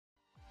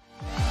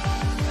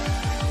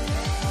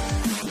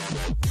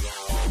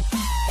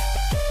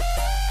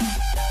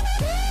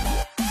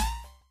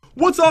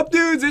What's up,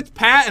 dudes? It's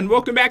Pat, and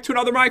welcome back to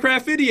another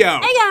Minecraft video.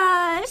 Hey,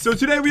 guys! So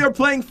today we are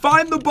playing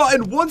Find the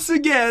Button once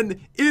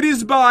again. It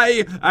is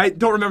by, I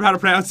don't remember how to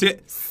pronounce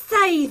it.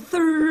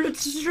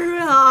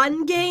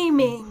 Scythertron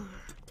Gaming.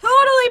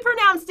 Totally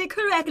pronounced it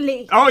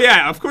correctly. Oh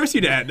yeah, of course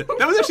you did.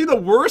 That was actually the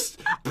worst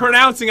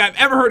pronouncing I've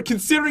ever heard,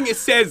 considering it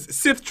says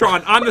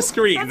Scythtron on the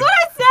screen. That's what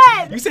I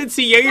said! You said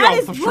That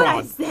is what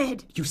I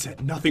said. You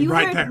said nothing You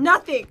right heard there.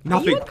 nothing.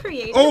 Nothing. Are you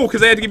creative? Oh,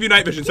 because I had to give you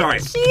night vision,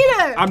 sorry.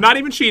 Cheater! I'm not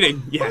even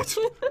cheating yet.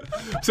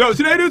 So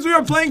today, dudes, we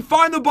are playing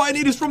Find the Button.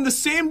 It is from the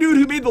same dude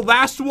who made the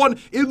last one.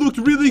 It looked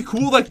really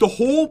cool. Like, the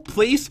whole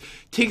place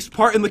takes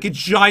part in, like, a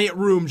giant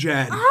room,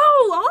 Jen.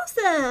 Oh,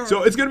 awesome!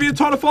 So it's going to be a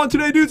ton of fun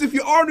today, dudes. If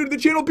you are new to the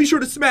channel, be sure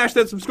to smash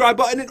that subscribe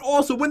button. And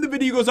also, when the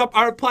video goes up,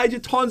 I reply to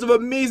tons of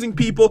amazing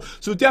people.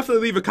 So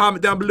definitely leave a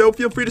comment down below.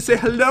 Feel free to say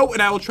hello,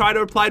 and I will try to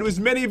reply to as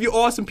many of you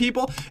awesome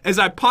people as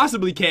I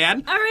possibly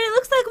can. Alright, it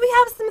looks like we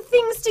have some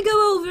things to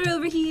go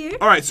over here.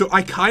 Alright, so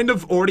I kind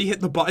of already hit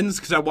the buttons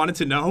because I wanted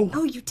to know.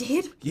 Oh, you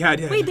did? Yeah, I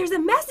did. Wait, there's a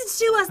message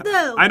to us,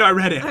 though. I know, I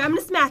read it. Alright, I'm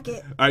gonna smack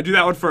it. Alright, do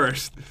that one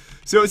first.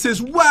 So it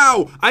says,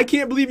 wow, I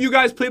can't believe you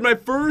guys played my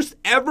first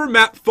ever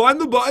map,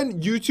 Find the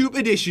Button YouTube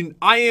edition.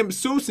 I am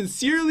so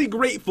sincerely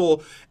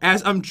grateful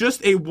as I'm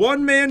just a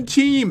one-man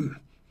team.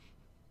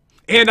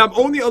 And I'm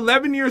only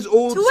 11 years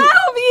old. 12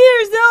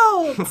 years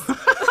old!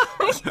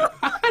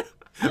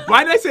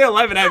 Why did I say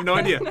 11? I have no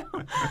idea.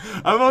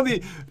 I'm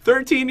only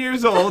 13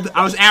 years old.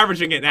 I was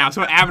averaging it now,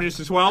 so it averages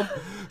to 12.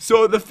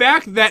 So the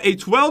fact that a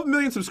 12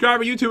 million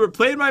subscriber YouTuber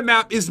played my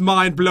map is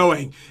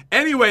mind-blowing.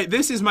 Anyway,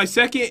 this is my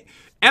second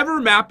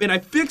ever map, and I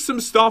fixed some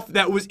stuff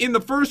that was in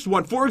the first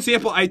one. For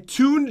example, I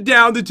tuned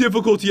down the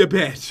difficulty a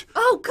bit.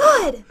 Oh,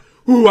 good!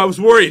 Ooh, I was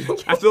worried.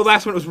 After the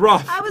last one, it was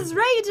rough. I was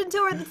raging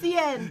towards the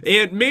end.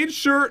 And made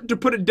sure to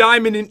put a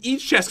diamond in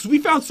each chest, because we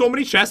found so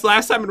many chests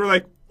last time, and we're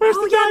like, where's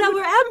the diamond? Now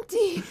we're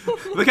empty.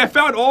 Like, I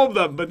found all of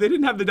them, but they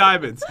didn't have the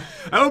diamonds.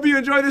 I hope you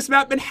enjoy this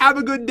map, and have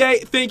a good day.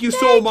 Thank you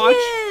so much.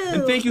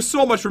 And thank you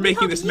so much for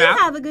making this map.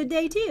 Have a good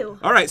day, too.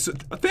 All right, so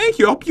thank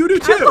you. I hope you do,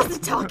 too. I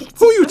wasn't talking to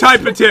Who you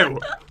typing to?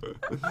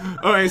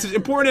 All right, this is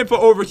important info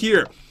over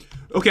here.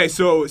 Okay,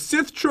 so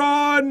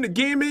Scythtron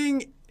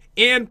Gaming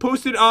and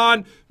posted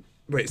on...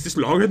 Wait, is this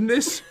longer than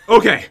this?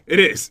 Okay, it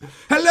is.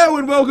 Hello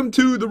and welcome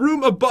to the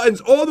Room of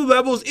Buttons. All the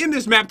levels in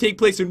this map take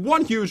place in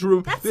one huge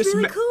room. That's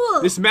really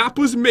cool. This map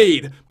was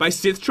made by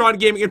Scythtron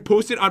Gaming and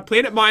posted on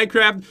Planet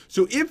Minecraft.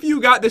 So if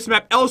you got this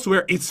map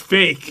elsewhere, it's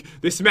fake.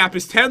 This map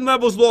is 10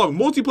 levels long,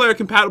 multiplayer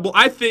compatible,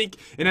 I think,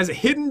 and has a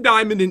hidden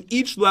diamond in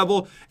each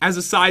level as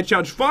a side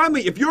challenge.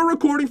 Finally, if you're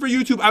recording for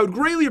YouTube, I would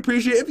greatly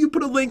appreciate it if you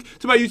put a link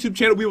to my YouTube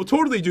channel. We will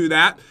totally do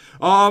that.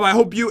 I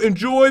hope you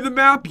enjoy the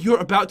map you're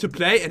about to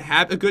play and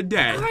have a good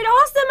day. All right, awesome.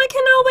 I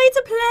cannot wait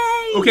to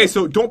play. Okay,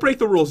 so don't break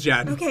the rules,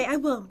 Jen. Okay, I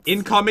won't.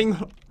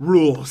 Incoming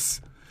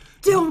rules.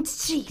 Don't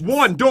cheat.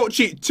 1, don't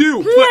cheat.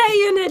 2,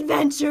 play in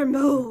adventure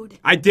mode.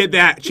 I did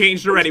that.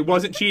 Changed already.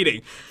 Wasn't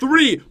cheating.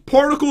 3,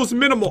 particles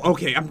minimal.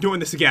 Okay, I'm doing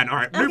this again. All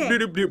right. Okay.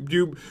 Doop, doop, doop,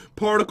 doop.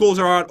 Particles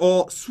are on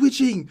all.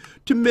 Switching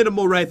to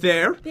minimal right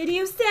there.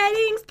 Video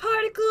settings,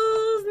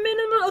 particles,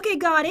 minimal. Okay,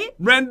 got it.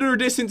 Render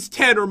distance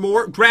 10 or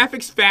more.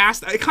 Graphics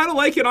fast. I kind of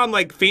like it on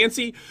like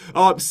fancy.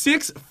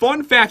 6,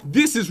 fun fact.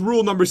 This is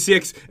rule number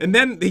 6. And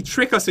then they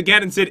trick us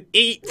again and said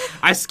 8.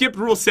 I skipped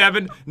rule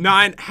 7.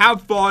 9,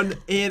 have fun.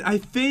 And I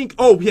think,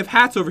 oh, we have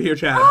hats over here,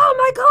 Chad. Oh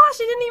my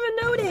gosh, I didn't even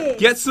notice.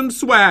 Get some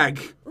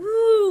swag.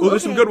 Ooh, Oh,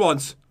 there's some good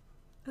ones.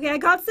 Okay, I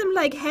got some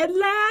like head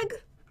lag.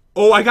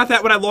 Oh, I got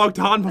that when I logged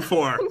on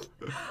before. Oh,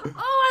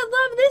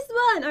 I love this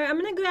one. All right, I'm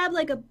gonna grab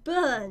like a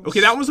bunch. Okay,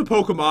 that one's a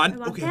Pokemon. I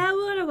want Okay. that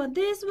one. I want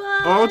this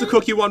one. Oh, I want the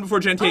cookie one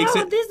before Jen takes I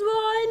it. want this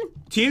one.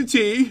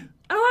 TNT.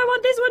 Oh, I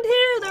want this one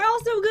too. They're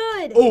all so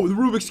good. Oh, the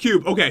Rubik's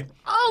Cube. Okay.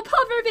 Oh,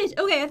 pufferfish.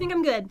 Okay, I think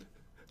I'm good.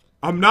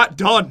 I'm not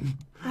done.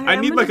 All I right,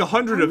 need like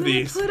 100 of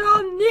these. Put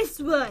on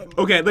this one.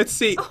 Okay, let's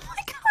see. Oh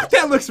my god.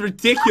 That looks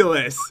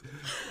ridiculous.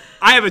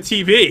 I have a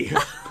TV.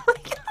 Oh my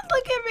god,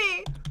 look at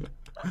me.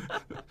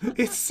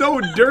 It's so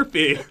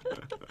derpy.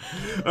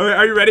 All right,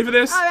 are you ready for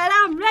this? All right,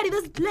 I'm ready.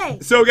 Let's play.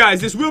 So, guys,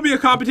 this will be a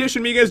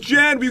competition. Me against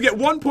Jen. We get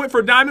 1 point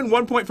for diamond,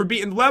 1 point for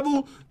beating the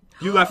level.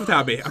 You left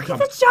without me. I'm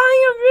coming. It's a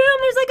giant room.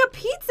 There's like a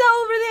pizza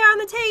over there on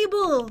the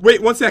table.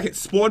 Wait, 1 second.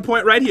 Spawn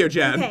point right here,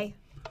 Jen. Okay.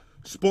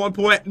 Spawn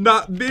point,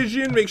 not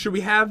vision. Make sure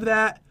we have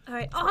that. All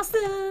right,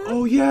 awesome.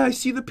 Oh, yeah, I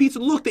see the pizza.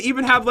 Look, they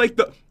even have, like,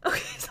 the...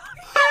 Okay, sorry.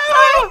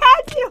 I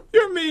had to.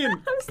 You're mean.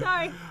 I'm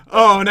sorry.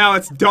 Oh, now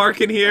it's dark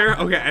in here.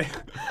 Okay.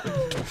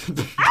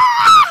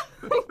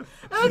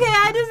 Okay,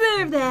 I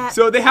deserve that.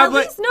 So they have, At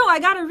like... least, no, I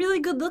got a really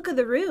good look of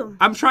the room.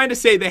 I'm trying to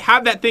say they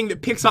have that thing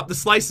that picks up the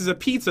slices of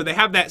pizza. They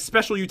have that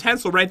special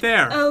utensil right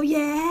there. Oh,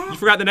 yeah? You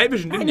forgot the night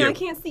vision, I didn't know, you? I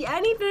can't see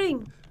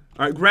anything.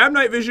 All right, grab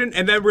night vision,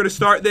 and then we're going to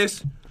start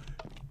this.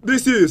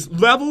 This is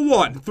level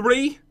 1.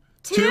 3,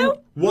 2,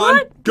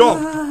 1,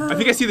 go. I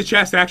think I see the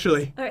chest,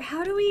 actually. All right,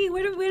 how do we...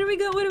 Where do we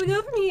go? Where do we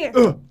go from here?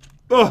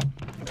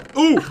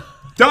 Ooh,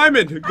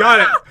 diamond. Got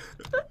it.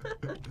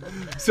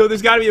 So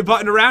there's got to be a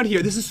button around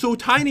here. This is so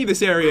tiny,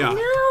 this area. I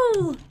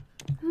know.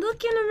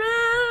 Looking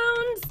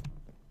around.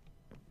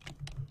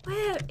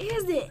 Where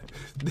is it?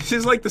 This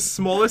is like the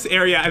smallest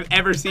area I've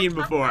ever seen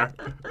before.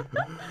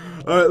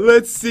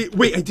 Let's see.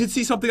 Wait, I did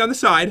see something on the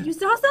side. You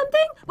saw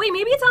something? Wait,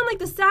 maybe it's on like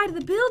the side of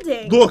the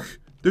building. Look,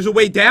 there's a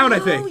way down, I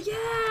think. Oh,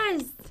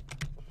 yes.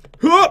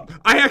 Oh,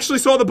 I actually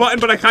saw the button,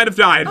 but I kind of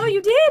died. Oh,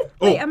 you did?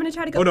 Wait, I'm gonna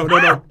try to go. Oh, no.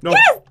 Yes,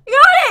 you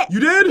got it. You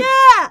did?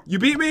 Yeah. You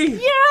beat me?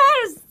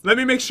 Yes. Let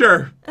me make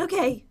sure.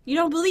 Okay, you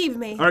don't believe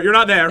me. All right, you're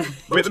not there.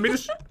 Wait, let me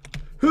just...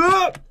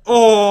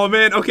 Oh,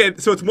 man. Okay,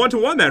 so it's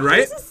 1-to-1 then,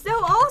 right? This is so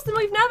awesome.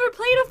 We've never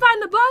played a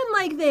Find the Button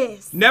like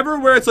this. Never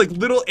where it's like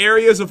little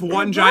areas of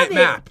one giant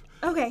map.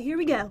 Okay, here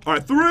we go. All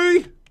right,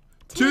 3,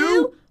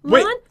 2, 1,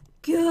 wait.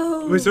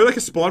 go. Wait, is there like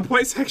a spawn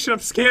point section? I'm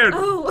scared.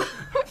 Oh.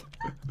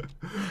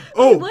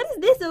 Oh. Wait, what is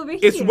this over here?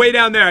 It's way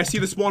down there. I see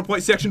the spawn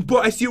point section,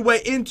 but I see a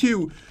way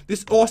into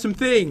this awesome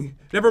thing.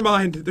 Never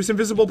mind. There's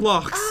invisible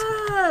blocks.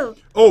 Oh.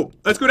 Oh,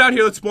 let's go down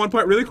here. Let's spawn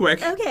point really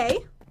quick. Okay.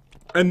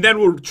 And then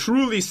we'll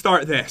truly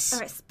start this. All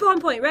right,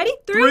 spawn point. Ready?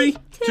 3,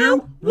 2,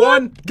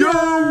 1,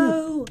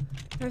 go!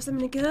 First, I'm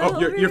gonna go. Oh,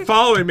 you're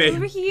following me.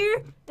 Over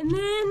here, and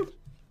then.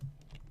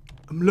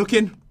 I'm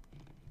looking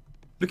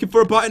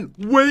for a button.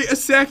 Wait a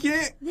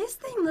second. This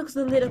thing looks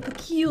a little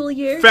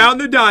peculiar.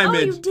 Found the Oh,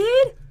 diamond. you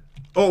did?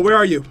 Oh, where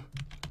are you?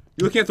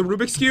 You looking at the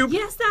Rubik's Cube?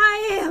 Yes,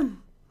 I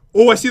am.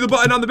 Oh, I see the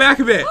button on the back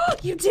of it.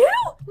 You do?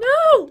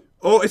 No.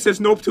 Oh, it says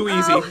nope, too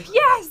easy. Oh,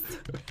 yes.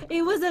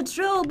 It was a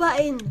troll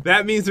button.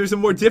 That means there's a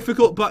more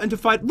difficult button to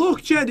find.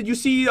 Look, Jen, did you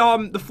see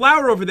the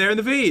flower over there in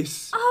the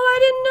vase? Oh, I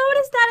didn't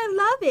notice that. I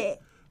love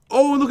it.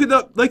 Oh, look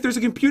at like there's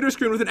a computer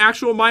screen with an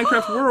actual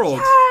Minecraft world.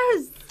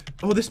 Yes.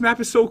 Oh, this map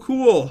is so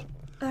cool.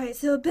 All right,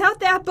 so about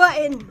that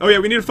button. Oh yeah,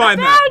 we need to find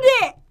I that.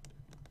 found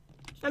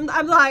it.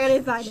 I'm lying. I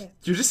didn't find it.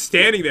 You're just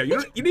standing there. You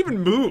didn't even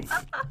move.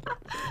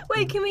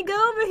 Wait, can we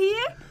go over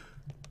here?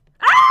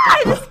 Ah,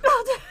 I just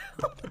spelled it.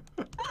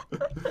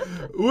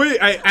 Wait,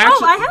 I actually.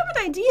 Oh, I have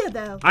an idea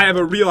though. I have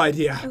a real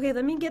idea. Okay,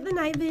 let me get the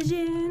night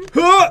vision.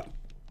 Huh!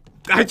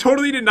 I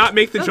totally did not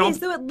make the jump. Okay,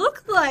 so it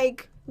looked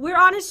like we're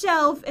on a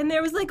shelf and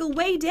there was like a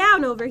way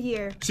down over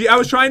here. See, I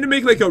was trying to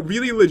make like a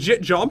really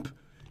legit jump.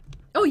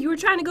 Oh, you were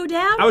trying to go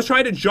down? I was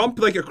trying to jump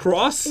like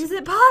across. Is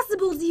it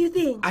possible, do you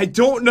think? I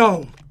don't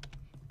know.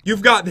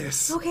 You've got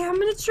this. Okay, I'm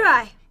gonna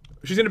try.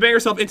 She's gonna bang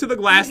herself into the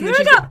glass Here and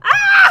then we she's go.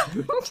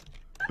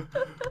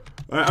 Ah!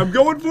 Alright, I'm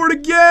going for it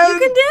again. You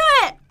can do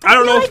it. I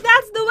don't know feel if- like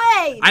that's the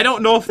way. I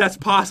don't know if that's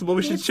possible.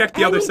 We should check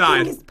the other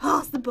side. Anything is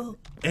possible.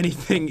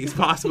 Anything is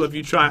possible if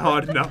you try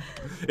hard enough.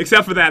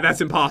 Except for that,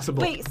 that's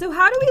impossible. Wait, so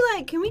how do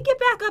we can we get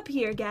back up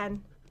here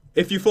again?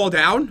 If you fall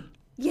down?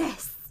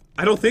 Yes.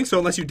 I don't think so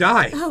unless you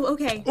die. Oh,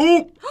 okay.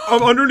 Oh,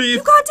 I'm underneath.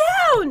 You got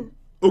down.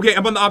 Okay,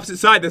 I'm on the opposite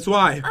side, that's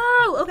why.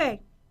 Oh, okay.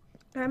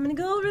 I'm gonna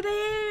go over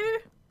there.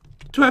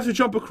 Do I have to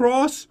jump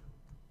across?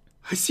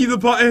 I see the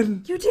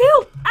button. You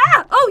do?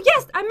 Ah! Oh,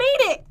 yes, I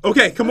made it.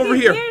 Okay, come over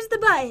here. Here's the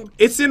button.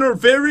 It's in a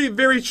very,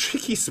 very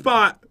tricky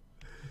spot.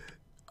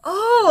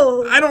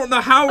 Oh. I don't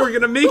know how we're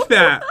gonna make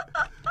that.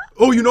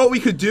 Oh, you know what we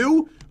could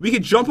do? We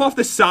could jump off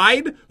the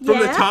side from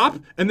the Yeah? top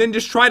and then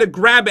just try to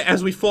grab it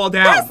as we fall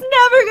down. That's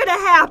never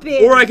gonna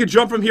happen. Or I could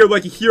jump from here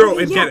like a hero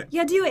and yeah, get it.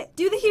 Yeah, do it.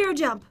 Do the hero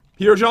jump.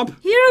 Hero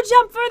jump? Hero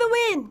jump for the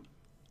win.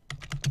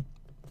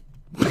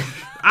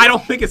 I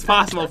don't think it's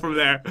possible from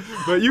there,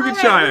 but you can All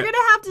right, try we're it.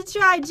 gonna have to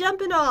try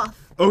jumping off.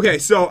 Okay,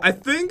 so I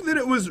think that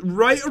it was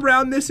right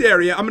around this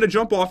area. I'm gonna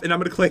jump off and I'm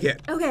gonna click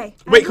it. Okay.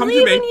 Wait, I come to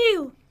believe me. in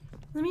you.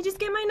 Let me just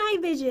get my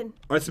night vision.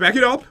 All right, smack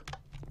it up.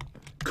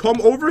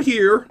 Come over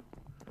here.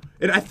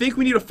 And I think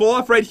we need to fall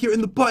off right here,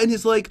 and the button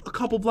is like a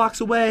couple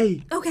blocks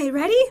away. Okay,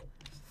 ready?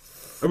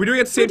 Are we doing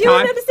it at the same We're doing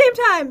time? it at the same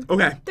time.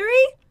 Okay.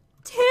 3,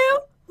 2,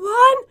 1,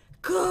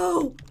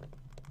 go.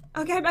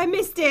 Okay, I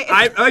missed it.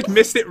 I like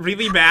missed it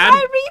really bad.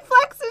 My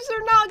reflexes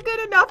are not good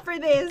enough for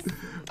this.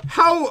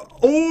 How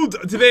old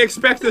do they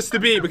expect us to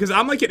be? Because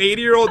I'm like an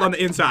 80-year-old on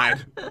the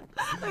inside.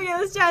 Okay,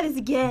 let's try this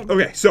again.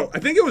 Okay, so I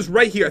think it was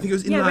right here. I think it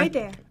was in Yeah, line. right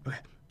there. Okay.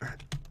 All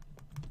right.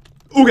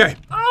 Okay.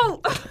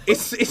 Oh.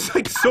 It's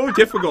like so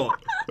difficult.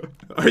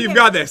 Oh, you've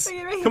got this.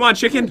 Okay, right here. Come on,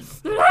 chicken.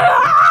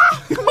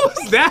 What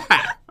was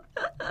that?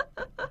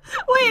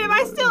 Wait, am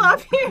I still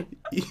up here?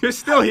 You're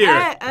still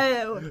here.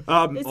 This is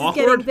Awkward?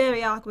 getting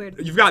very awkward.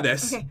 You've got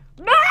this. Okay.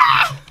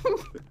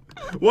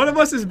 One of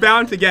us is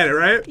bound to get it,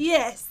 right?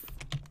 Yes.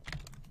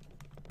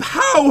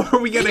 How are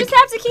we You gonna? just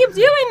have to keep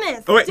doing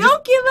this. Oh, wait,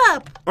 Don't give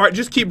up. All right,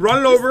 just keep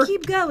running over Just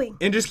keep going.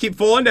 and just keep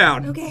falling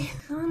down. Okay,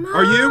 come on.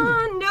 Are you?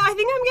 No, I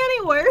think I'm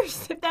getting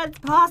worse, if that's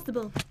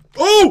possible.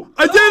 Oh,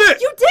 I did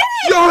it! You did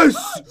it! Yes!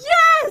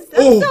 Yes! I'm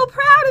Oh. so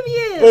proud of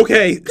you!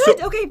 Okay, Good,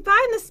 so okay,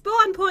 find the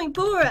spawn point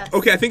for us.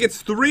 okay, I think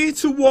it's 3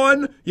 to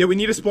 1. Yeah, we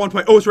need a spawn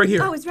point. Oh, it's right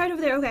here. Oh, it's right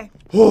over there, okay.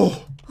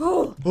 Oh,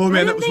 Oh,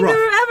 man, that I was didn't think rough.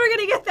 we were ever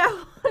gonna get that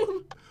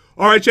one.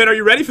 all right, Jen, are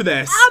you ready for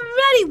this? I'm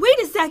ready. Wait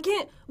a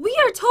second. We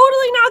are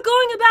totally not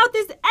going about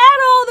this at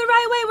all the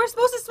right way. We're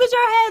supposed to switch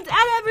our heads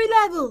at every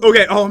level.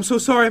 Okay. Oh, I'm so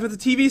sorry. I've got the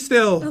TV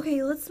still.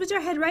 Okay, let's switch our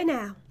head right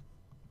now.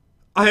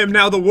 I am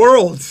now the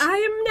world. I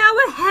am now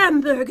a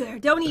hamburger.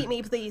 Don't eat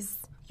me, please.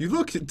 You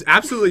look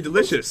absolutely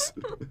delicious.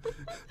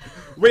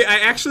 Wait, I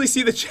actually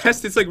see the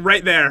chest. It's like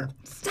right there.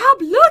 Stop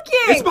looking!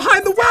 It's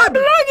behind the Stop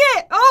web!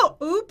 looking! Oh,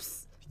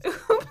 oops.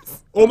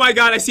 Oops. Oh my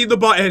god, I see the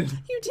button.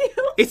 You do?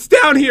 It's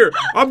down here.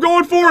 I'm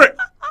going for it.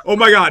 Oh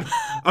my god.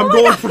 I'm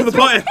going for the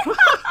button.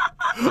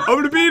 I'm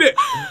gonna beat it.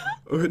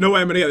 No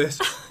way I'm gonna get this.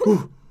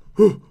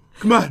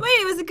 Come on. Wait,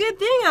 it was a good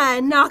thing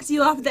I knocked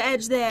you off the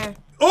edge there.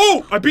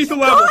 Oh, I beat the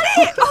level. Got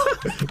it! Oh.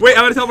 Wait,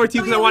 I'm gonna teleport to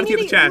you because Okay, I want to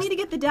we get the need chest. We need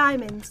to get the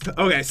diamonds.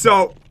 Okay,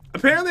 so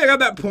apparently I got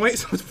that point,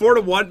 so it's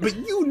 4-1, but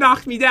you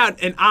knocked me down,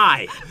 and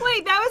I.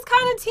 Wait, that was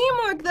kind of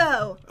teamwork,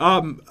 though.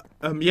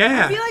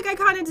 Yeah. I feel like I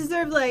kind of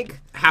deserve, like...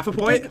 Half a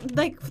point?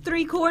 Like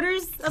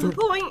 3/4 of a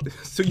point.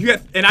 So you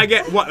get, and I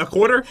get, what, a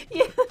quarter?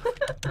 Yeah.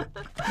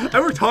 I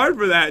worked hard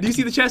for that. Do you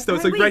see the chest, though?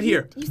 It's like Wait, right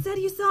here. You said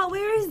you saw it.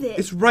 Where is it?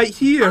 It's right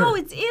here. Oh,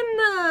 it's in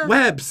the...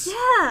 Webs.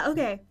 Yeah,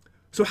 okay.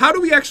 So how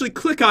do we actually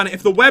click on it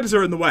if the webs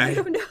are in the way? I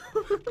don't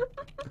know.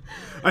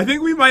 I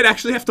think we might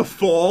actually have to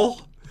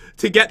fall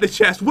to get the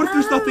chest. What if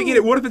there's nothing in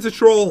it? What if it's a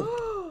troll?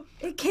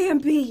 It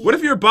can't be. What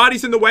if your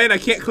body's in the way and I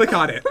can't click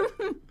on it?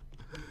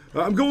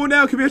 I'm going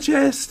now. Come here,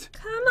 chest.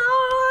 Come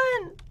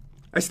on.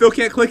 I still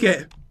can't click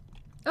it.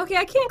 Okay,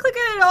 I can't click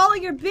on it at all.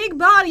 Your big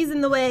body's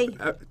in the way.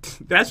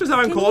 That's just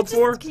how I'm called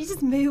for. Can you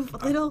just move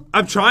a little?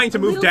 I'm trying to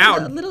move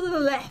down. A little to the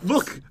left.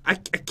 Look, I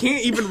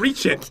can't even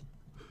reach it.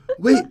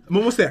 Wait, I'm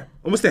almost there.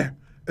 Almost there.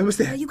 Almost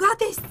there. You got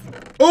this.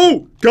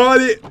 Oh,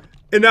 got it.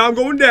 And now I'm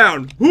going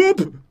down.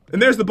 Whoop.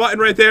 And there's the button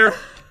right there.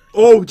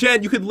 Oh,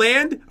 Jen, you could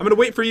land. I'm going to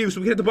wait for you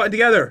so we can hit the button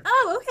together.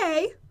 Oh,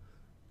 okay.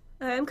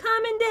 I'm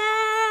coming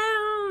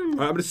down.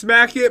 I'm going to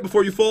smack it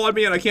before you fall on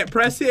me and I can't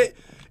press it.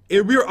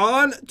 And we're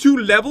on to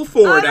level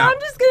 4 now. I'm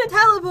just going to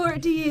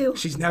teleport to you.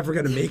 She's never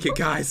going to make it,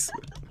 guys.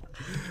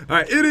 All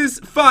right, it is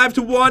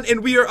 5-1,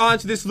 and we are on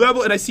to this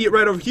level, and I see it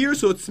right over here,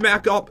 so let's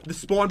smack up the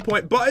spawn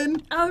point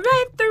button. All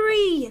right,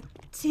 3,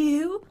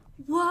 2,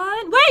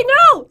 1. Wait,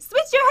 no!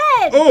 Switch your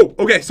head! Oh,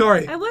 okay,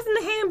 sorry. I wasn't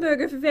the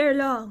hamburger for very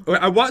long. Okay,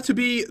 I want to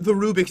be the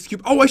Rubik's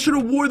Cube. Oh, I should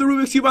have wore the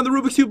Rubik's Cube on the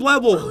Rubik's Cube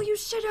level. Oh, you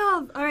should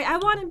have. All right, I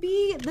want to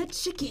be the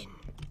chicken.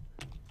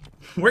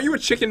 Weren't you a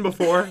chicken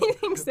before? I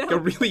think so. Like a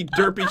really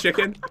derpy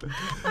chicken.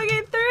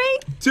 Okay, 3,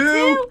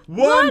 2,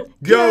 1,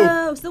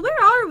 go. So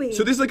where are we?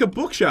 So this is like a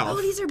bookshelf.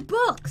 Oh, these are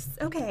books.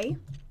 Okay.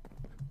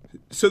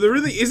 So there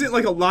really isn't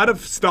like a lot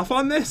of stuff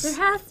on this. There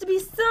has to be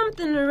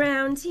something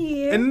around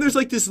here. And then there's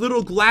like this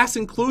little glass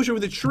enclosure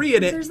with a tree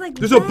in it.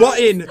 There's a webs.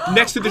 button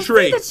next to the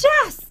tree. I see the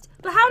chest.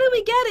 But how do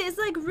we get it? It's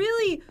like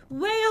really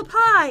way up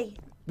high.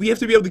 We have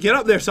to be able to get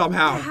up there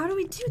somehow. Yeah, how do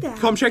we do that?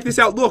 Come check this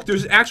out. Look,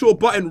 there's an actual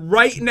button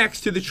right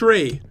next to the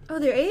tree. Oh,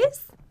 there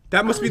is?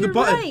 That must be the you're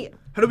button. Right.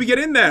 How do we get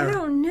in I there?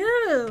 don't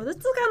know.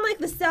 Let's look on like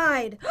the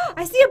side.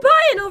 I see a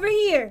button over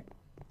here.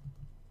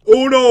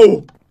 Oh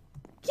no!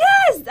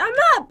 Yes, I'm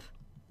up.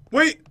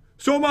 Wait,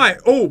 so am I.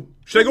 Oh,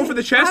 should I go for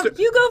the chest?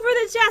 You go for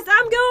the chest.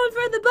 I'm going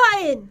for the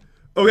button.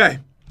 Okay.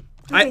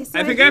 Okay, so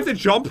I think I have to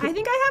jump. I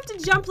think I have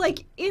to jump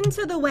like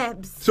into the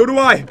webs. So do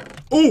I.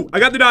 Oh, I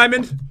got the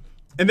diamond.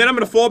 And then I'm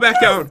going to fall back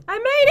down. I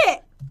made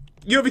it.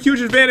 You have a huge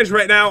advantage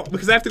right now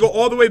because I have to go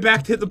all the way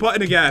back to hit the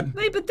button again.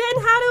 Wait, but then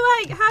how do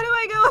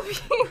I go up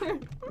here?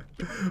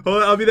 Hold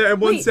on, I'll be there in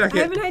one Wait, second.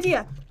 I have an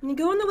idea. When you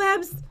go in the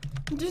webs,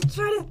 just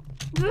try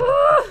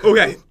to...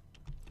 Okay.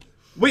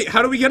 Wait,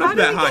 how do we get up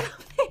that high?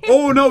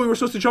 Oh no, we were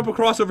supposed to jump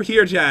across over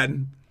here,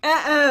 Jen.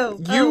 Uh-oh.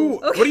 You,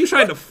 okay. What are you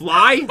trying to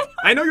fly?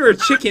 I know you're a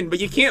chicken, but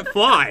you can't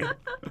fly.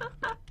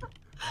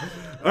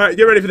 All right,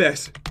 get ready for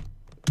this.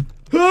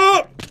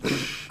 Ah!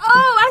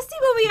 Oh, I see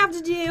what we have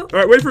to do. All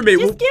right, wait for me.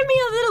 Just give me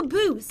a little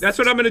boost. That's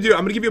what I'm going to do.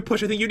 I'm going to give you a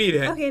push. I think you need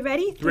it. Okay,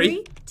 ready?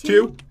 3,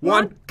 2,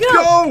 1, go!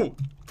 go!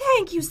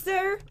 Thank you,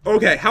 sir.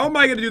 Okay, how am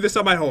I going to do this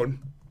on my own?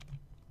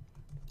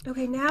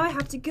 Okay, now I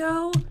have to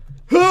go.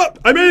 Ah,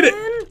 I made it!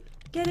 Then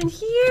get in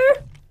here.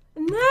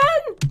 And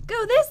then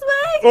go this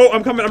way. Oh,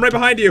 I'm coming. I'm right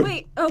behind you.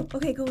 Wait. Oh,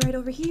 okay, go right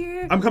over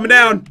here. I'm coming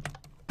down.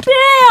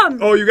 Bam!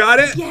 Oh, you got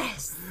it?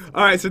 Yes.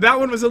 All right, so that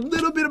one was a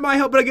little bit of my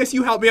help, but I guess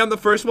you helped me on the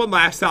first one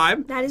last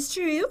time. That is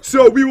true.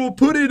 So we'll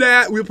put it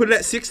at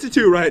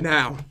 6-2 right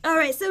now. All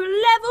right, so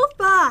level 5.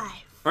 All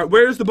right,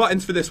 where's the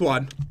buttons for this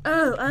one?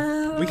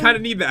 Oh, We kind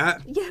of need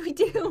that. yeah, we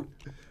do.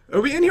 Are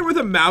we in here with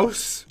a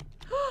mouse?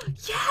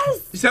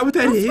 Yes. Is that what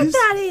that is? That's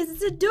what that is.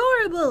 It's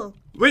adorable.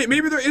 Wait,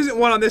 maybe there isn't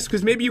one on this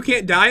because maybe you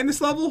can't die in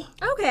this level?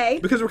 Okay.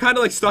 Because we're kind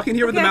of like stuck in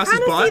here with the mouse's I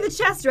kind butt. of see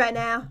the chest right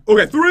now.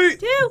 Okay, 3,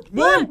 2,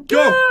 1,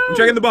 go! I'm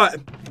checking the butt.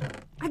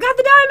 I got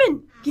the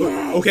diamond.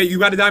 Yes. Okay, you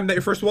got a diamond. That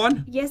your first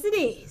one? Yes, it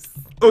is.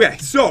 Okay,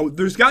 so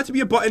there's got to be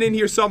a button in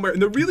here somewhere,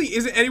 and there really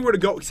isn't anywhere to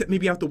go except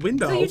maybe out the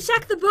window. So you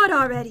checked the butt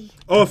already.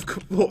 Oh,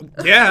 well,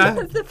 yeah.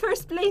 That's the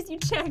first place you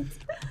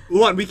checked.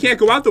 Hold on, we can't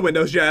go out the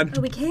windows, Jen.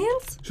 Oh, we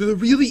can't? So there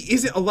really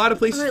isn't a lot of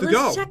places All right, to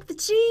go. let's check the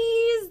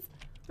cheese.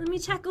 Let me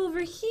check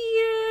over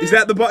here. Is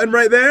that the button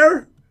right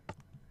there?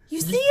 You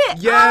see it?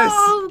 Yes.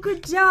 Oh,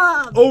 good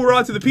job. Oh, we're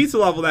on to the pizza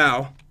level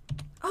now.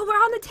 Oh, we're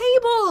on the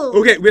table.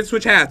 Okay, we have to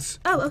switch hats.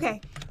 Oh,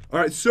 okay. All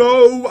right,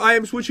 so I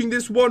am switching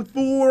this one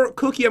for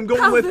cookie. I'm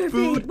going with Perfect.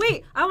 food.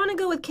 Wait, I want to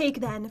go with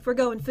cake then, if we're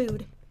going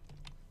food.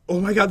 Oh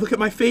my god, look at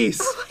my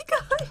face. Oh my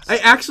gosh. I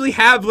actually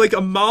have like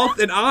a mouth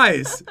and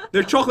eyes.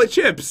 They're chocolate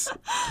chips.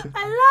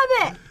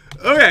 I love it.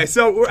 Okay,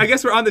 so I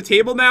guess we're on the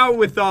table now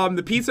with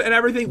the pizza and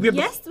everything. We have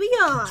Yes, we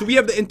are. So we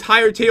have the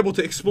entire table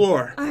to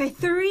explore. All right,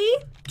 3,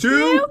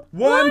 2,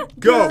 1,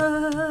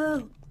 go.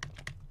 go.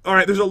 All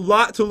right, there's a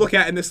lot to look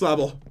at in this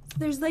level.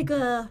 There's like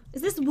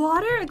is this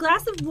water? A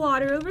glass of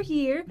water over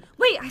here.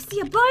 Wait, I see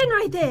a button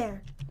right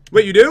there.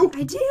 Wait, you do?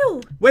 I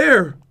do.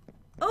 Where?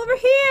 Over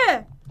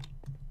here.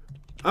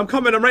 I'm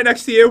coming. I'm right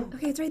next to you.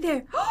 Okay, it's right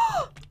there.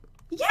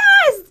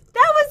 Yes!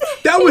 That was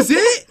it! That was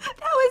it? That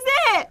was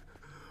it!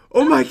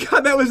 Oh my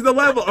god, that was the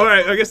level. All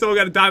right, I guess we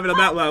got to dive in on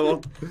that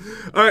level.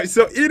 All right,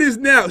 so it is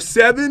now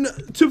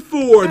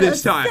 7-4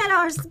 this time. Set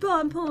our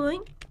spawn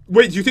point.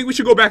 Wait, do you think we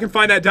should go back and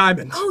find that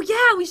diamond? Oh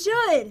yeah, we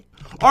should.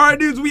 All right,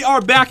 dudes, we are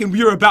back and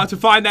we are about to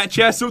find that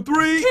chest. So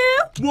 3,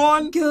 2,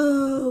 1,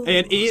 go.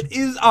 And it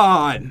is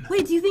on.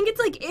 Wait, do you think it's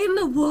like in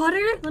the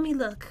water? Let me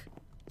look.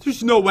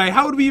 There's no way.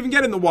 How would we even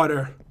get in the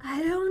water? I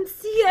don't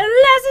see it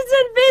unless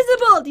it's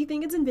invisible. Do you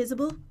think it's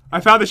invisible? I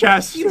found the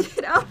chest. You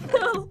did? Oh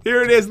no.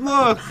 Here it is.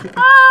 Look.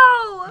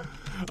 Oh.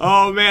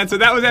 Oh man, so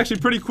that was actually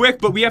pretty quick,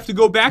 but we have to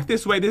go back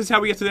this way. This is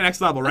how we get to the next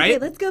level, right? Okay,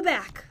 let's go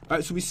back. All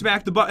right, so we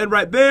smack the button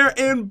right there,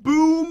 and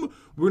boom,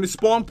 we're gonna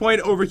spawn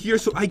point over here.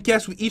 So I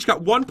guess we each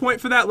got 1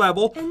 point for that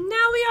level. And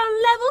now we are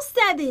on level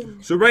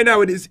 7. So right now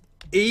it is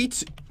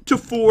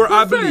 8-4,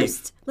 I believe.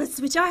 First, let's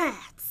switch our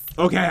hats.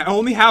 Okay, I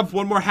only have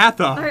one more hat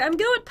though. All right, I'm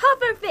going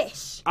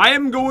pufferfish. I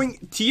am going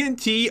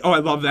TNT. Oh, I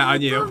love that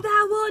on you. I love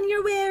that one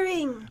you're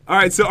wearing. All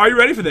right, so are you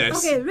ready for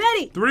this? Okay,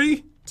 ready?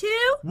 3,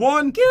 2,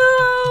 1,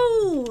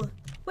 go!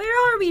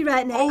 Where are we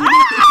right now? Oh, look,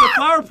 it's the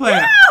flower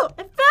plant. No!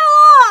 It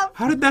fell off!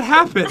 How did that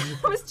happen?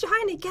 I was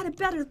trying to get a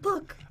better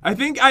look. I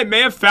think I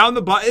may have found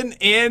the button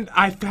and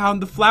I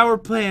found the flower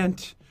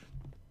plant.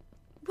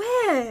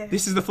 Where?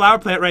 This is the flower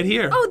plant right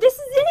here. Oh, this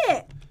is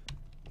it.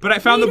 But I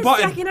found the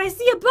button. Wait a second, I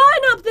see a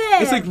button up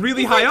there. It's like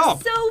really high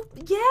up. So,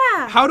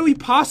 yeah. How do we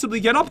possibly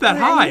get up that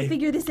All right, I high? need to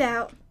figure this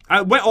out.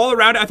 I went all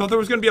around it. I thought there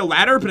was going to be a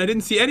ladder, but I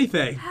didn't see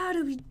anything. How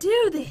do we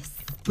do this?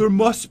 There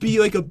must be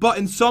like a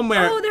button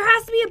somewhere. Oh, there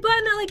has to be a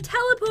button that like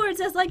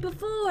teleports us like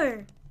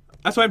before.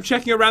 That's why I'm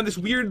checking around this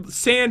weird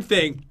sand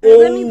thing. Right,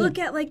 let me look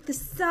at like the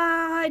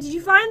side. Did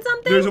you find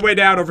something? There's a way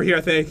down over here,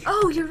 I think.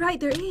 Oh, you're right,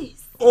 there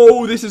is.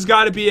 Oh, this has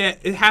got to be it.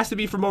 It has to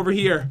be from over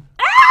here.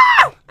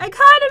 Ah! I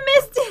kind of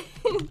missed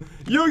it.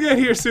 You'll get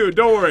here soon.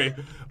 Don't worry.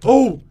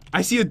 Oh,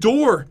 I see a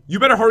door. You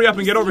better hurry up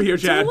and get over here,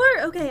 Chad.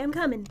 Door? Okay, I'm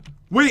coming.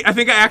 Wait, I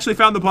think I actually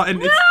found the button.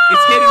 No!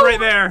 It's hidden right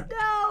there.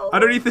 No.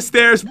 Underneath the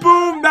stairs.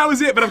 Boom, that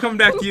was it. But I'm coming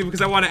back to you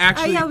because I want to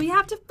actually... Oh, yeah, we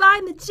have to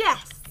find the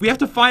chest. We have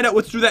to find out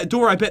what's through that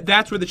door. I bet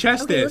that's where the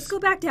chest Okay, is. let's go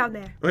back down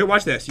there. Okay,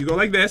 watch this. You go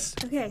like this.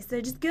 Okay, so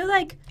just go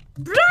like...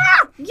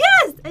 Brah!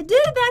 Yes, I did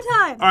it that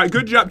time. All right,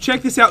 good job.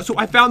 Check this out. So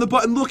I found the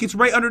button. Look, it's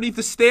right underneath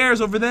the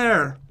stairs over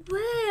there.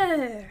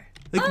 Where?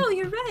 Like, oh,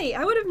 you're right.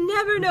 I would have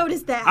never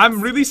noticed that.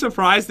 I'm really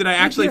surprised that I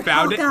actually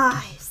found it.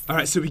 Guys. All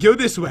right, so we go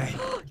this way.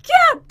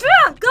 Yeah,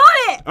 got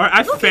it. All right,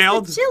 I Look,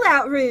 failed. it's the chill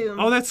out room.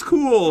 Oh, that's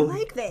cool. I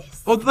like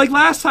this. Oh, like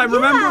last time,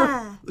 remember?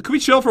 Yeah. Can we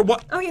chill for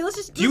what? Okay, let's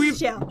just chill.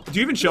 Do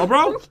you even chill,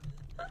 bro?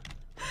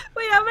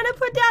 Wait, I'm gonna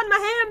put down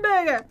my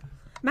hamburger.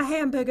 My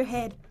hamburger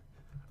head.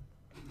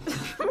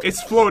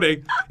 It's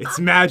floating. It's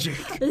magic.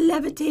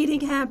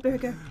 Levitating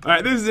hamburger. All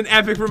right, this is an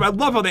epic room. I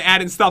love how they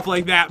add in stuff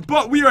like that.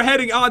 But we are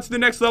heading on to the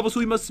next level, so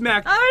we must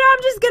smack. All right,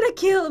 I'm just gonna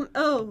kill him.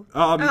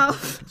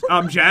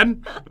 Oh.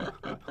 Jen.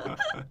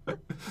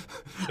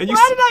 And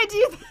Why did I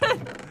do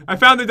that? I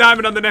found the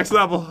diamond on the next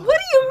level. What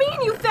do you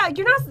mean you found?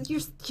 You're not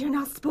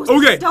supposed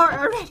to start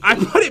already. I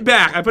put it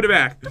back.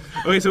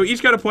 Okay, so we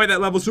each got to point that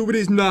level, so it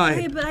is 9.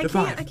 Okay, but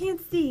I can't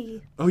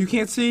see. Oh, you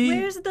can't see?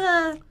 Where's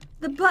the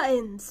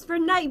buttons for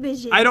night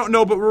vision? I don't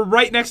know, but we're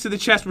right next to the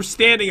chest. We're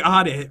standing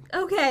on it.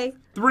 Okay.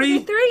 3,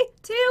 okay, 3,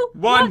 2,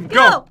 1,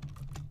 go.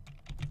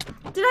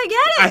 Did I get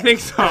it? I think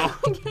so.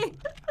 Okay.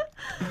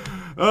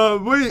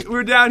 Wait,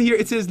 we're down here.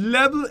 It says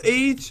level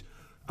 8.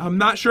 I'm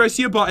not sure I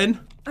see a button.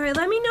 All right,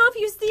 let me know if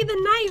you see the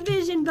night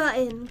vision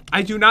button.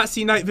 I do not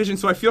see night vision,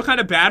 so I feel kind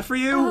of bad for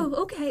you. Oh,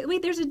 okay.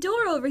 Wait, there's a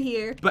door over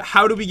here. But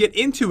how do we get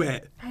into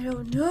it? I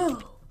don't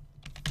know.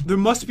 There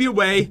must be a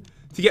way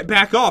to get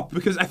back up,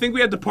 because I think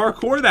we had to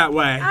parkour that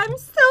way. I'm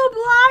so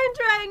blind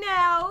right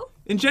now.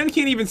 And Jen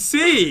can't even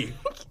see.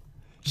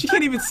 She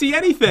can't even see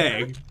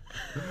anything.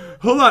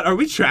 Hold on, are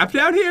we trapped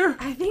down here?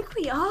 I think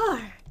we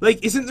are.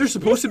 Like, isn't there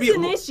supposed to be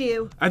an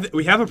issue?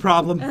 We have a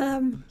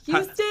problem.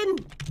 Houston.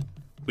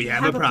 We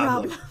have a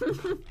problem.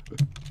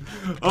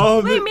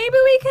 Oh, wait, maybe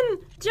we can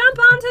jump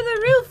onto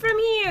the roof from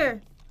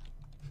here.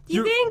 Do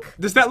you think?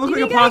 Does that look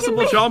like a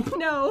possible jump?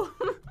 No.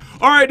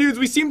 All right, dudes,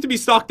 we seem to be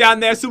stuck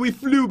down there, so we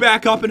flew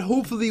back up, and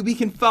hopefully we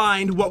can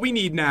find what we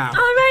need now. All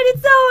right,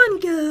 it's on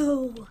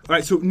go. All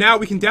right, so now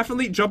we can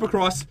definitely jump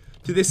across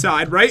to this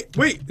side, right?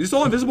 Wait, is this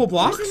all invisible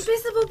blocks? There's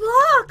invisible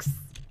blocks.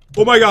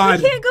 Oh my god.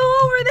 I can't go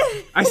over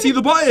there. I see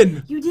the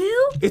button. You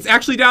do? It's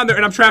actually down there,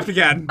 and I'm trapped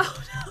again.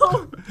 Oh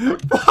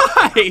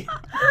Why?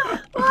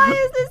 Why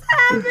is this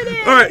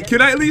happening? All right,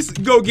 can I at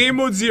least go game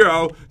mode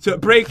 0 to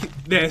break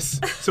this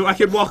so I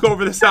can walk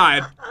over the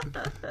side?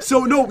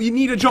 So no, you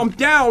need to jump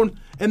down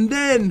and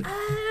then.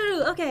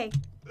 Oh, okay.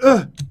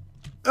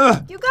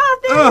 You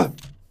got this.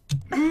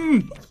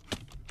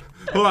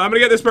 Hold on, I'm gonna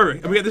get this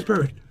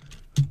perfect.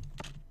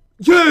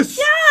 Yes!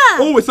 Yeah!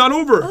 Oh, it's not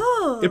over.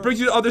 Oh. It brings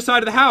you to the other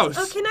side of the house.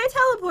 Oh, can I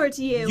teleport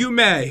to you? You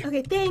may.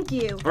 Okay, thank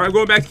you. All right, I'm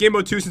going back to game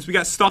mode 2 since we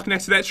got stuck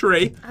next to that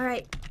tree. All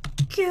right,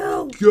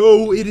 go.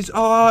 Go, it is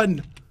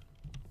on.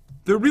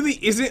 There really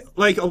isn't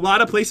like a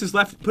lot of places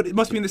left, but it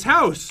must be in this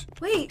house.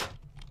 Wait,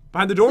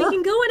 Behind the door? we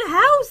can go in a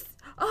house.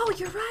 Oh,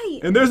 you're right.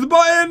 And there's the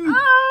button.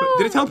 Oh.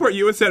 Did it teleport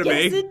you instead of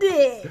me? Yes, it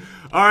did.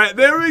 All right,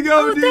 there we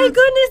go, Oh, dude. thank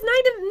goodness,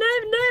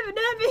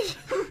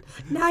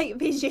 night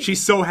vision.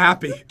 She's so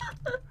happy.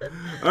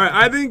 All right,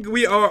 I think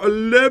we are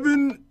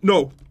 11.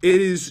 No, it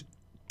is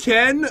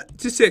 10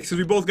 to 6 because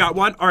we both got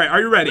one. All right,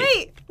 are you ready?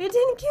 Wait, it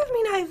didn't give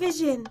me night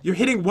vision. You're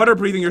hitting water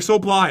breathing. You're so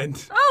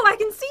blind. Oh, I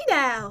can see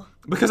now.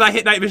 Because I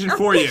hit night vision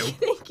for you.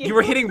 Thank you. You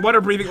were hitting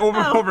water breathing over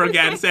and over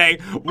again, saying,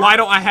 "Why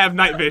don't I have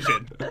night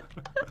vision?"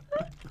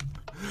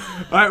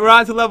 All right, we're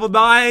on to level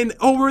 9.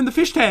 Oh, we're in the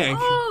fish tank.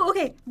 Oh,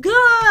 okay,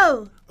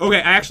 go. Okay,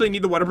 I actually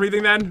need the water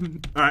breathing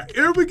then. All right,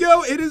 here we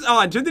go. It is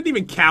on. Jen didn't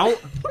even count.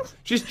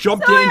 She just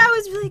jumped Sorry, in. I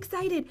was really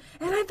excited,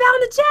 and I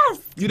found a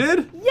chest. You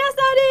did? Yes,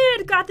 I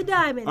did. Got the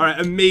diamond. All right,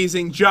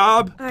 amazing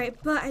job. All right,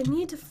 but I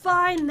need to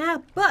find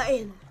that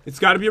button. It's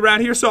got to be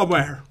around here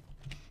somewhere.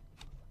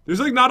 There's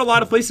like not a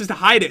lot of places to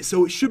hide it,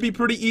 so it should be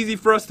pretty easy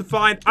for us to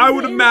find. I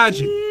would In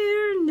imagine.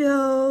 Here,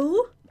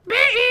 no.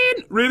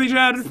 Bitten. Really,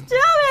 Jen? Do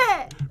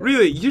it.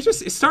 Really?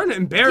 It's starting to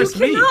embarrass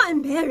You me. cannot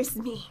embarrass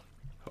me.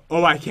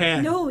 Oh, I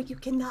can. No, you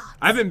cannot.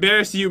 I've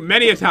embarrassed you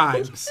many a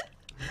times.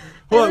 Now,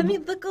 Hold let on. me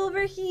look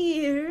over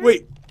here.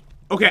 Wait.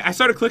 Okay, I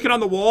started clicking on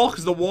the wall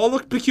because the wall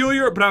looked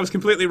peculiar, but I was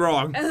completely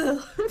wrong.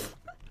 Oh.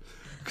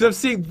 Because I'm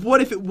saying,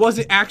 what if it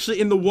wasn't actually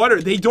in the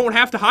water? They don't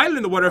have to hide it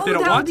in the water if they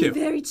don't want that to. would be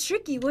very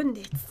tricky, wouldn't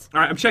it? All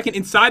right, I'm checking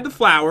inside the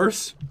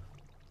flowers.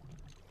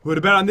 What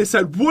about on this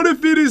side? What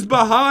if it is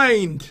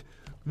behind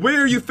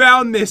where you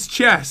found this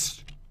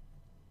chest?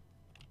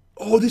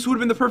 Oh, this would have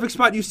been the perfect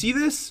spot. You see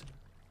this?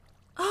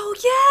 Oh,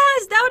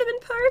 yes, that would have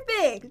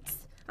been perfect.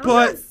 I'm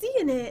But- not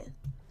seeing it.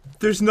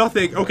 There's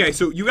nothing. Okay,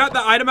 so you got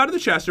the item out of the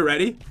chest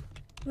already.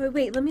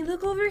 Wait, let me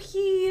look over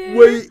here.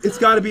 Wait, it's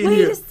got to be in Wait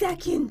here. a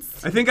second.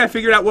 I think I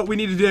figured out what we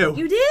need to do.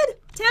 You did?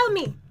 Tell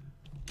me.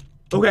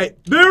 Okay,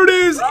 there it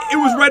is. It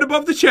was right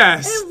above the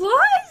chest. It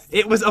was?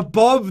 It was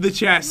above the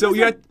chest. So Was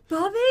you it had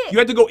above it? you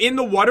had to go in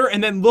the water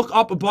and then look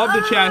up above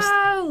the chest,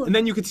 Oh. and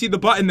then you could see the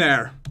button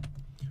there.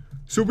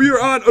 So we are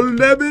on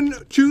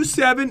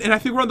 11-7, and I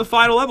think we're on the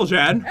final level,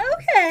 Jen.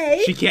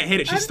 Okay. She can't hit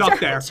it. She's I'm stuck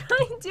trying there. to.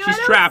 She's I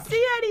don't trapped.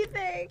 see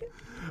anything.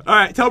 All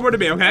right, teleport to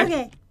me, okay?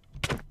 Okay.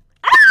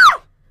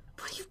 Ah!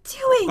 What are you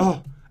doing?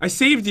 Oh, I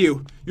saved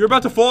you. You're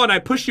about to fall, and I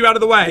pushed you out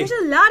of the way. There's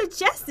a lot of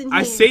chests in here.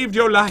 I saved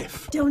your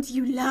life. Don't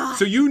you lie.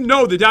 So you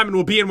know the diamond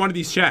will be in one of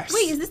these chests.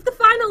 Wait, is this the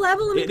final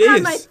level? Let me It grab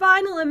is. my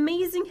final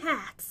amazing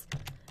hats.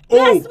 Oh.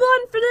 Best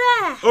one for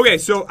that. Okay,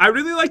 so I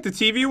really like the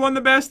TV one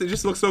the best. It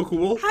just looks so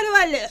cool. How do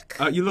I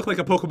look? You look like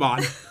a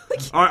Pokemon.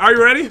 All right, are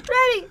you ready?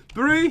 Ready.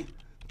 3,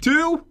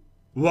 2,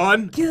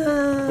 1.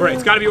 Good. All right,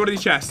 it's got to be one of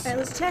these chests. All right,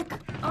 let's check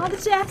all the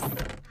chests.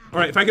 All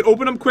right, if I can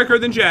open them quicker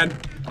than Jen,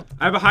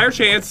 I have a higher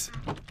chance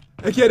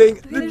of getting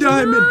the There's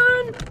diamond.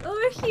 one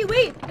over here.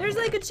 Wait, there's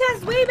like a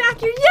chest way back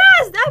here.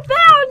 Yes, I found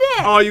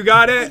it. Oh, you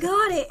got it? I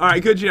got it. All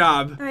right, good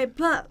job. All right,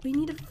 but we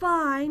need to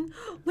find.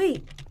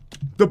 Wait,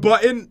 The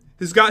button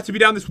has got to be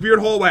down this weird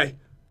hallway.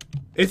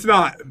 It's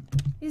not.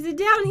 is it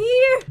down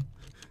here?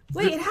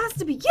 Wait, it has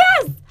to be.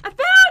 Yes, I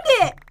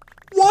found it.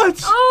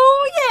 What?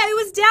 Oh yeah, it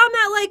was down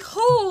that like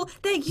hole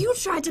that you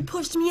tried to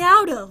push me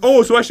out of.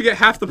 Oh, so I should get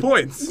half the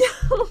points.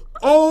 No.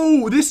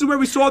 Oh, this is where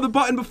we saw the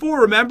button before,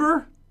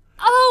 remember?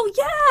 Oh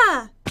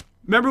yeah.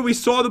 Remember we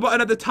saw the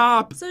button at the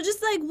top. So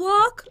just like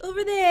walk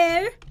over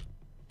there,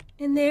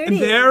 and there it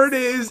is. And there it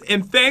is.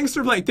 And thanks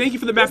for playing. Thank you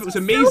for the map. It was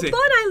amazing. So fun.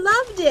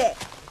 I loved it.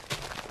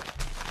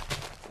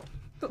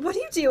 But what are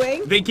you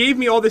doing? They gave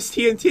me all this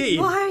TNT.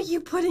 Why are you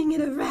putting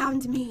it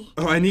around me?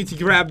 Oh, I need to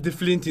grab the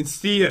flint and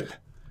steel.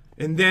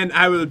 And then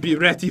I will be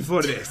ready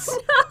for this.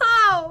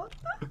 No.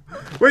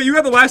 Wait, you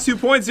had the last 2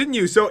 points, didn't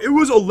you? So it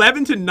was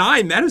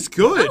 11-9. That is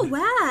good. Oh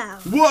wow.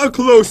 What a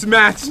close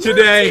match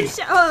today.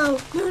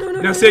 Oh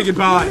no. Now say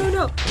goodbye.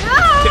 No.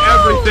 To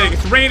everything.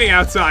 It's raining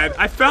outside.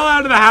 I fell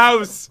out of the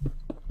house.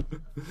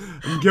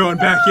 I'm going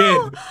back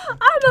in.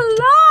 I'm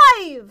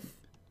alive.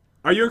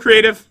 Are you in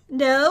creative?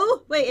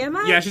 No. Wait, am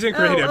I? Yeah, she's in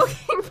creative. Oh,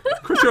 okay.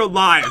 Of course you're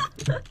alive.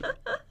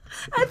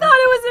 I thought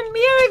it was a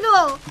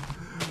miracle.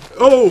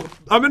 Oh,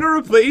 I'm gonna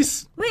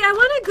replace. Wait, I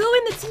want to go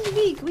in the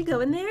TV. Can we go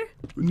in there?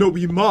 No,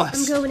 we I'm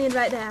must. going in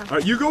right now. All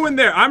right, you go in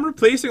there. I'm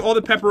replacing all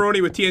the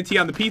pepperoni with TNT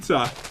on the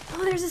pizza.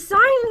 Oh, there's a sign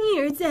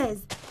here. It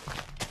says,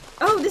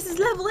 "Oh, this is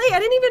level 8." I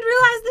didn't even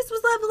realize this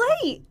was level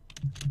 8.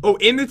 Oh,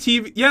 in the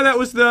TV. Yeah, that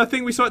was the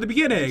thing we saw at the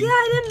beginning. Yeah,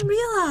 I didn't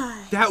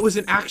realize. That was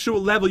an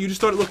actual level. You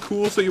just thought it looked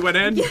cool, so you went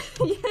in? Yes.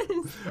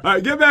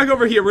 Alright, get back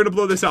over here. We're gonna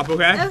blow this up,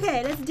 okay?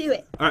 Okay, let's do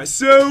it. Alright,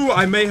 so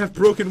I may have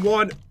broken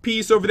one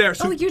piece over there.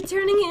 So Oh, you're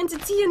turning it into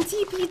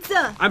TNT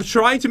pizza. I'm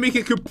trying to make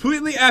it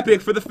completely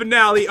epic for the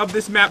finale of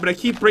this map, but I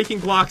keep breaking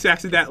blocks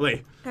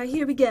accidentally. Alright,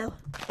 here we go.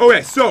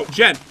 Okay, so,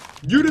 Jen,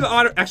 you do the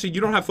honor. Actually,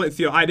 you don't have flint and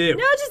steel. I do.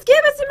 No, just give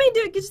it to me,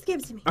 dude. Just give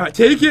it to me. Alright,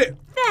 take it.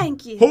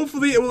 Thank you.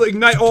 Hopefully, it will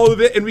ignite all of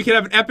it, and we can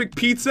have an epic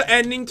pizza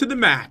ending to the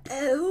map.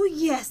 Oh,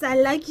 yes, I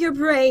like your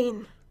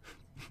brain.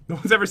 No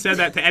one's ever said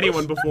that to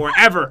anyone before,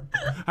 ever.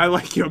 I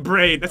like your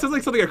brain. That sounds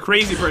like something a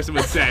crazy person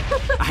would say.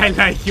 I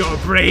like your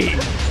brain.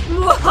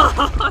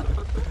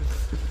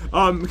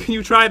 Can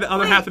you try the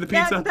other half of the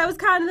pizza? That was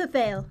kind of a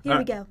fail. Here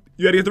we go.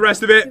 You gotta get the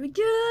rest of it. Here we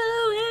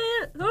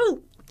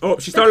go. Oh,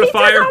 she started a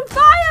fire. The pizza's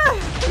on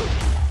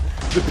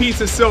fire! The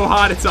pizza's so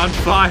hot, it's on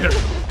fire.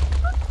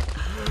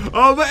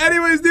 Oh, but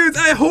anyways, dudes,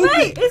 I hope.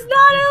 Wait, it's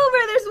not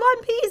over. There's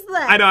one piece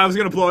left. I know, I was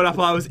gonna blow it up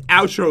while I was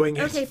outroing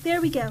it. Okay, there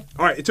we go.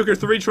 Alright, it took her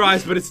 3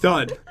 tries, but it's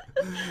done.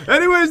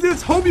 Anyways,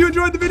 dudes, hope you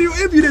enjoyed the video.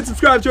 If you did,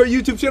 subscribe to our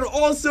YouTube channel.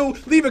 Also,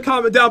 leave a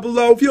comment down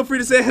below. Feel free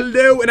to say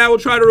hello, and I will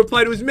try to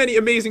reply to as many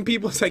amazing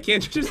people as I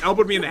can. Just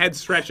elbowed me in the head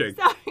stretching.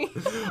 Sorry.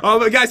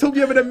 But guys, hope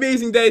you have an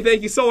amazing day.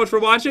 Thank you so much for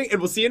watching, and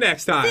we'll see you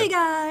next time. See you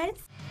guys.